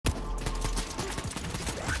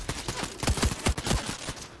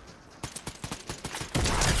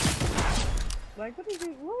Like, what is he?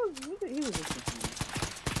 What was he was just confused.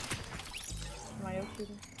 Somebody else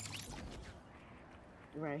shooting?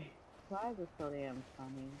 Right. Why is it so damn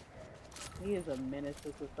funny? He is a menace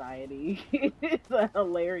to society. He's a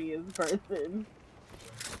hilarious person.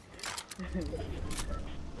 And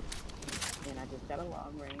I just got a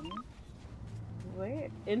long range. Where?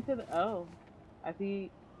 Into the, oh. I see,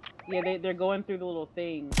 yeah, they're going through the little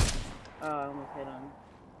thing. Oh, I almost hit him.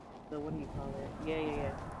 So what do you call it?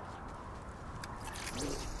 Yeah.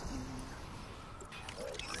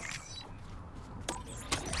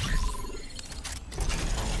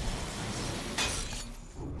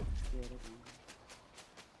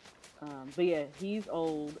 But yeah, he's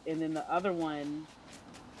old, and then the other one,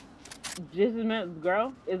 just as much,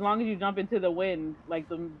 girl, as long as you jump into the wind, like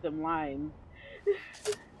them lines.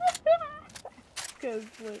 Cause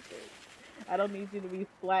listen, I don't need you to be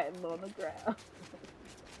flattened on the ground.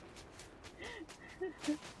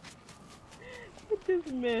 I just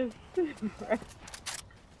missed.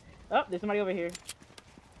 Oh, there's somebody over here.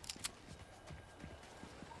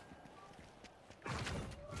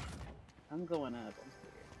 I'm going up. I'm scared.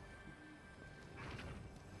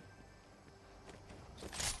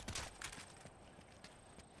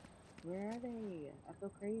 Where are they? I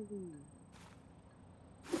feel crazy.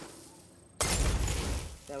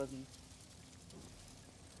 That was me.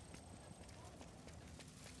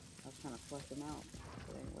 I was trying to flush them out.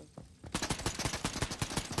 But anyway.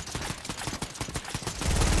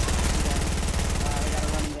 I got a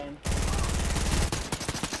running gun.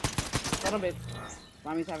 Little bit.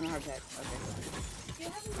 Mommy's having a heart attack. Okay. You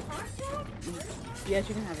having a heart attack? Yes,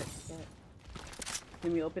 you can have it. Go ahead.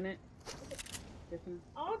 Can we open it?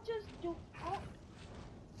 I'll just do.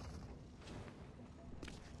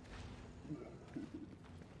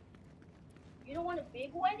 You don't want a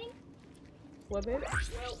big wedding? What, babe?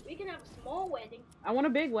 Well, we can have a small wedding. I want a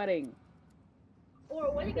big wedding.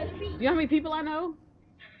 Or what are you gonna be? You know how many people I know?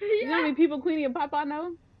 Yeah. You know how many people Queenie and Papa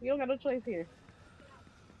know? You don't got no choice here.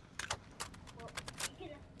 Well,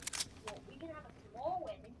 we can have a small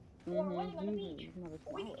wedding. Or a wedding on the beach.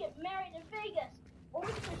 Or we can get married in Vegas. Or we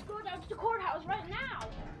can just go down to the courthouse right now.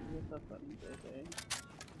 You're so funny, okay?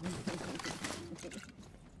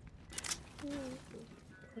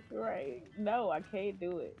 Right. No, I can't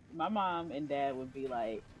do it. My mom and dad would be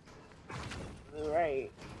like, right.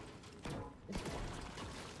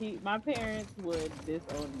 My parents would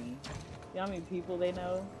disown me. You know how many people they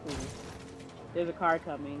know? There's a car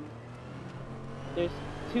coming. There's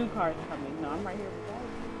 2 cars coming. No, I'm right here beside you.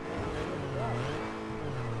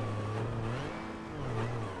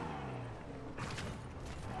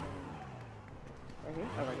 Right here?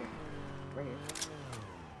 Oh, right here. Right here.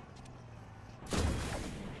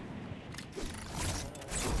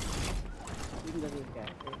 You can go to this guy.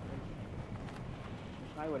 That's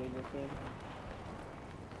probably what he just did.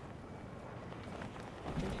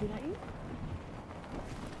 Did she not eat?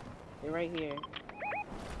 They're right here.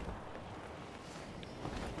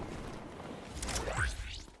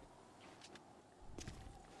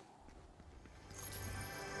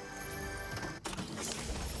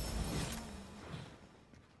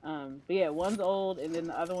 But yeah, one's old, and then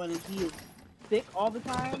the other one is he is sick all the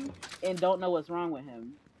time and don't know what's wrong with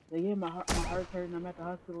him. Like, yeah, my heart's hurting. I'm at the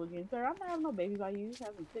hospital again. Sir, I'm not having no babies by you.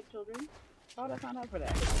 Having sick children. Why would I sign up for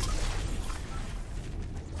that?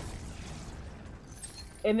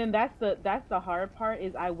 And then that's the hard part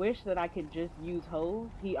is I wish that I could just use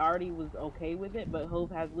Hove. He already was okay with it, but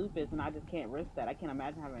Hove has lupus, and I just can't risk that. I can't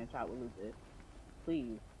imagine having a child with lupus.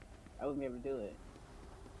 Please, I wouldn't be able to do it.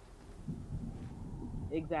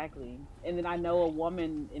 Exactly. And then I know a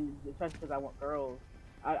woman, and especially because I want girls,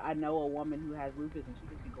 I know a woman who has lupus, and she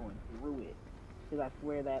could be going through it. Because I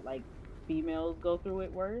swear that, like, females go through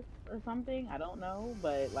it worse or something. I don't know,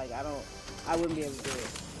 but, like, I wouldn't be able to do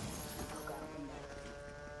it.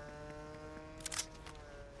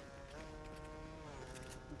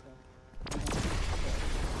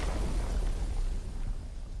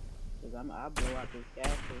 Because I'll blow out this gas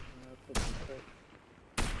station real quick.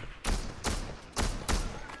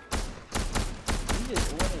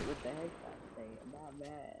 Just ordered with the headshot thing. I'm not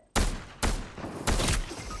mad.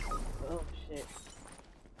 Oh shit.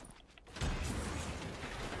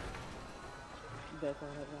 That's all I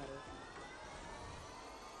have.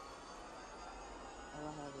 All I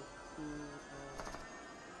have is 2.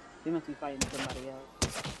 They must be fighting somebody else.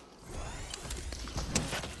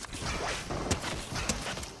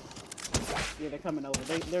 Yeah, they're coming over.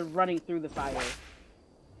 They're running through the fire.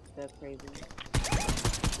 That's crazy.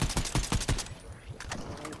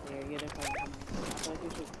 There, yeah, they're fighting someone. I feel like we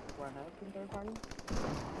should run up in third party.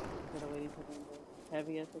 Instead of waiting for them to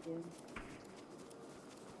heavy us again.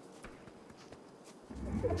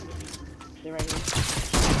 They're right here.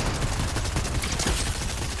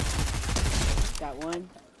 Got one.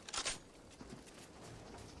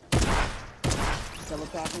 Double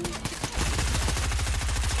tapping.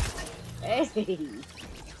 Hey!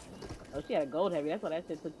 Oh, she had a gold heavy. That's why that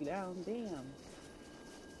shit took you down. Damn.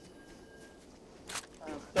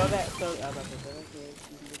 Throw that. I was about to say, throw that kid.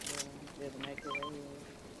 You can get there's a med kit right here.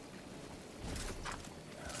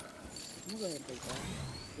 I'm gonna go ahead and take that.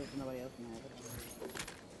 There's nobody else can have it.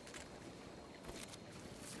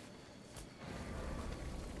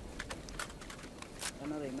 I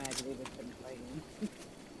know they mad because they've been sitting fighting.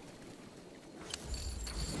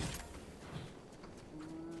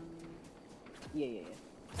 Yeah.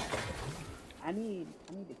 I need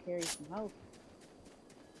to carry some health.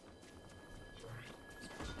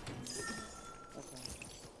 Okay.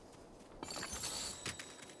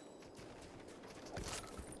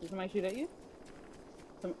 Did somebody shoot at you?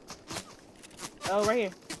 Oh, right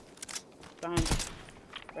here. Behind you.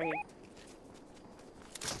 Right here.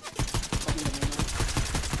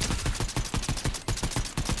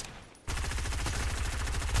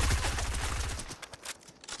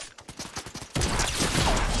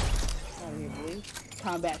 Out here, boy.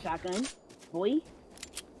 Combat shotgun. Boy.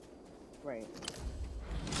 Right.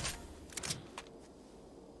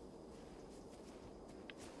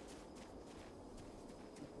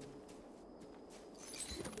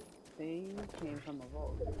 They came from a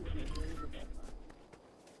vault.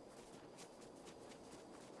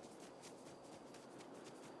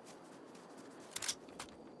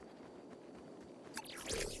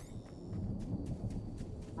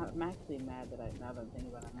 I'm actually mad that now that I'm thinking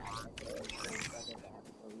about it, I'm mad that that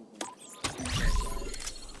happened for a reason.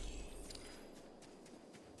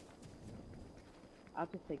 I'll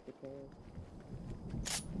just take the carrot.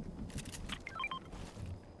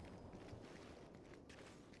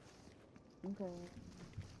 Okay.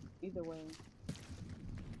 Either way.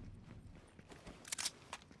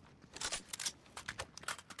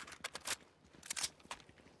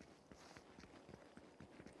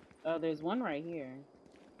 Oh, there's one right here.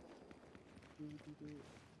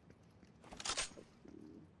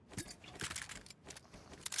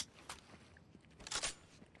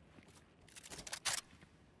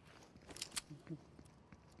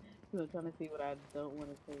 I'm trying to see what I don't want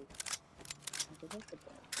to take.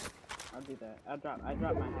 I'll do that. I drop my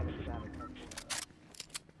habit because I have a couple.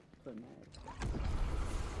 Put that.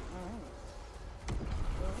 Alright.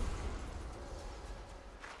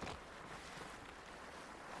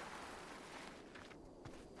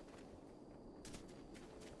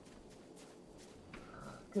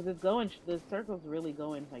 Because it's going, the circle's really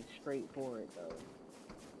going like straight forward though.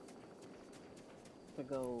 To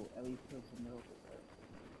go at least towards the middle of the circle.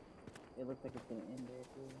 It looks like it's gonna end there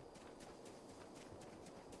too.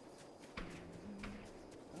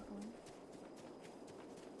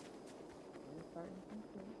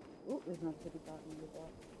 Ooh, there's no pretty button with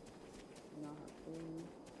that. You know how to.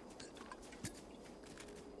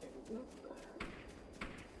 There we go.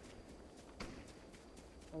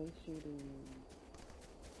 Oh, he's shooting.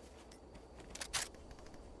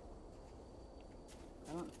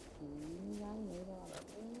 I don't see anybody later on up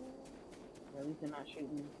there. Or at least they're not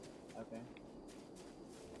shooting. Okay.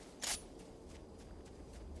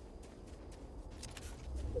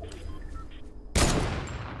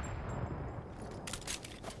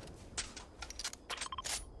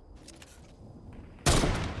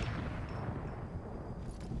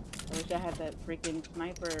 I wish I had that freaking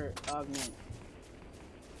sniper augment.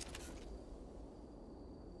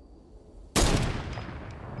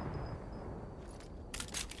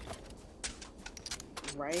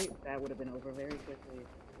 Right? That would have been over very quickly.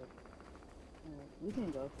 We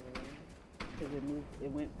can go for it. Because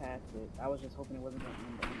it went past it. I was just hoping it wasn't going to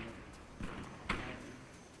end on it.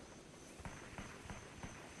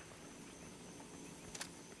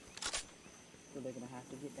 So they're going to have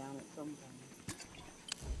to get down at some point.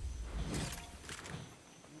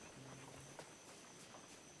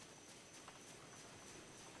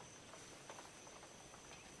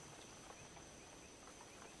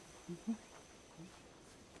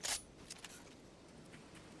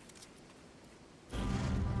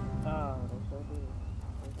 Oh, they so good.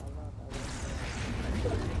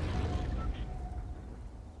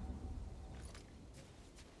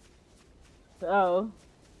 So,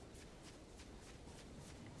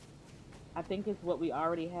 I think it's what we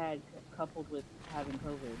already had coupled with having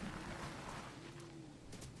COVID.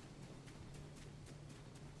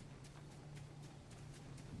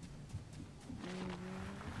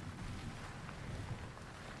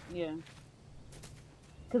 Yeah.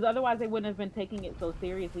 Because otherwise they wouldn't have been taking it so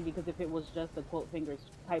seriously, because if it was just a quote fingers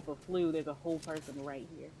type of flu, there's a whole person right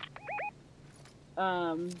here.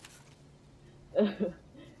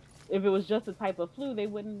 If it was just a type of flu, they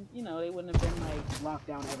wouldn't, you know, they wouldn't have been like locked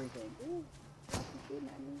down everything. Ooh,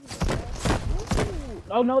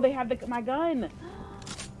 oh no, they have my gun.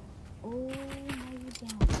 Oh, no you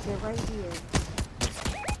don't. They're right here.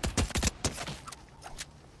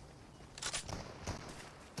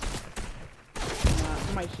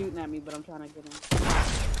 Somebody's shooting at me, but I'm trying to get him.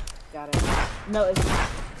 Got it. No, it's...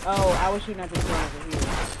 Oh, I was shooting at this girl over here.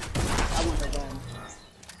 I want her gun.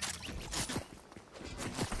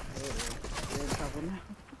 We're in trouble now.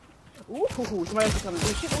 Ooh, somebody else is coming.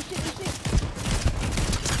 Oh shit, oh shit, oh shit.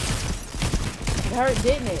 It hurt,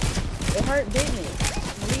 didn't it? It hurt, didn't it?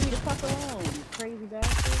 Leave me the fuck alone, you crazy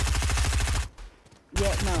bastard.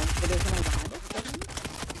 Yeah, no, but there's somebody behind us.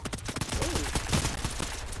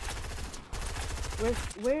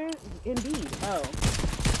 Where, indeed, oh.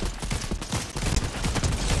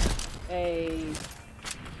 Hey.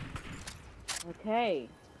 Okay.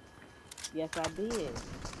 Yes, I did.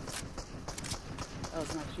 Oh,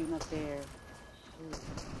 it's not shooting up there. Shoot.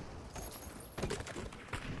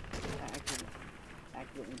 I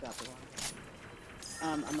accidentally got the wrong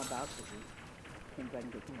one. I'm about to be. Seems I can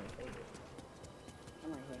get to my favorite.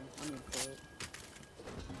 I'm right here. I'm in cold.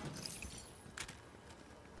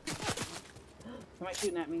 Somebody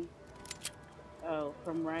shooting at me. Oh,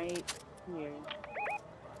 from right here.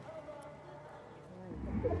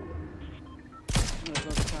 I'm gonna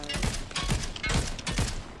go to fire.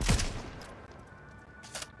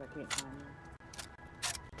 I can't find him.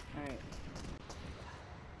 Alright.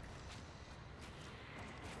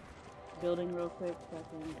 Building real quick so I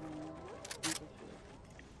can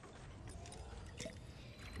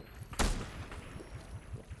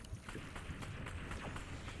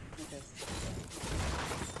okay.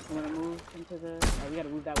 I'm gonna move into the... Oh, we gotta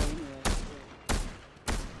move that way anyway.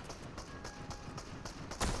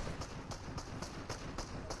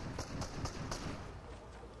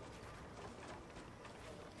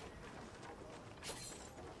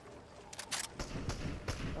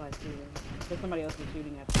 Oh, I see them. There's somebody else is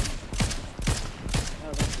shooting at them.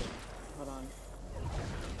 Oh, that's it. Hold on.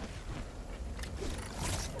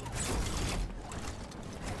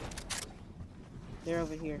 They're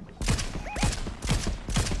over here.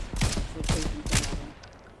 They're chasing somebody.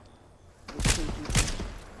 They're chasing somebody.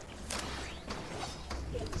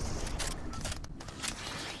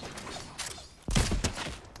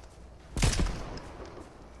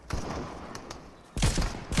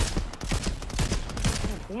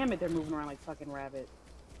 Oh, damn it, they're moving around like fucking rabbits.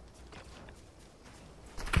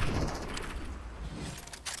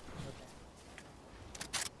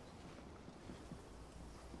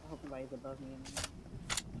 I hope nobody's above me anymore.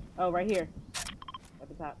 Oh, right here. At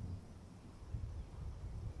the top.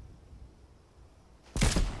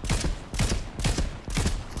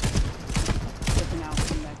 Looking out,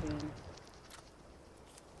 coming back in.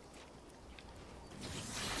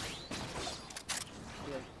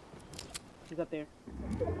 Yeah. She's up there.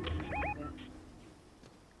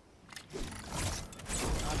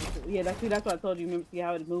 Yeah, that's what I told you. Remember, see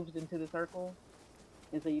how it moves into the circle?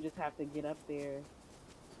 And so you just have to get up there.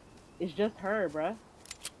 It's just her, bruh.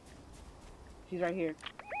 She's right here.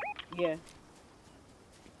 Yeah.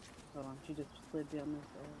 Hold on, she just slid down this.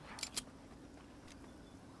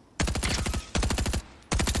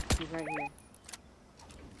 She's right here.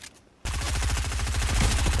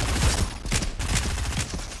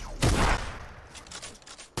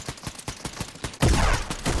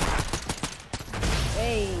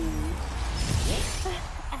 Hey.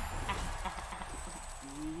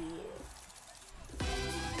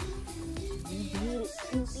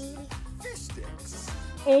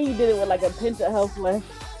 And you did it with like a pinch of health left.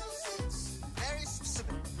 Very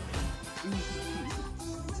specific.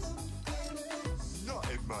 Not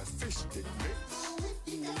in my fish stick mix.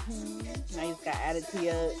 Now you just got added to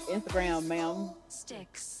your Instagram, ma'am.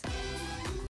 Sticks.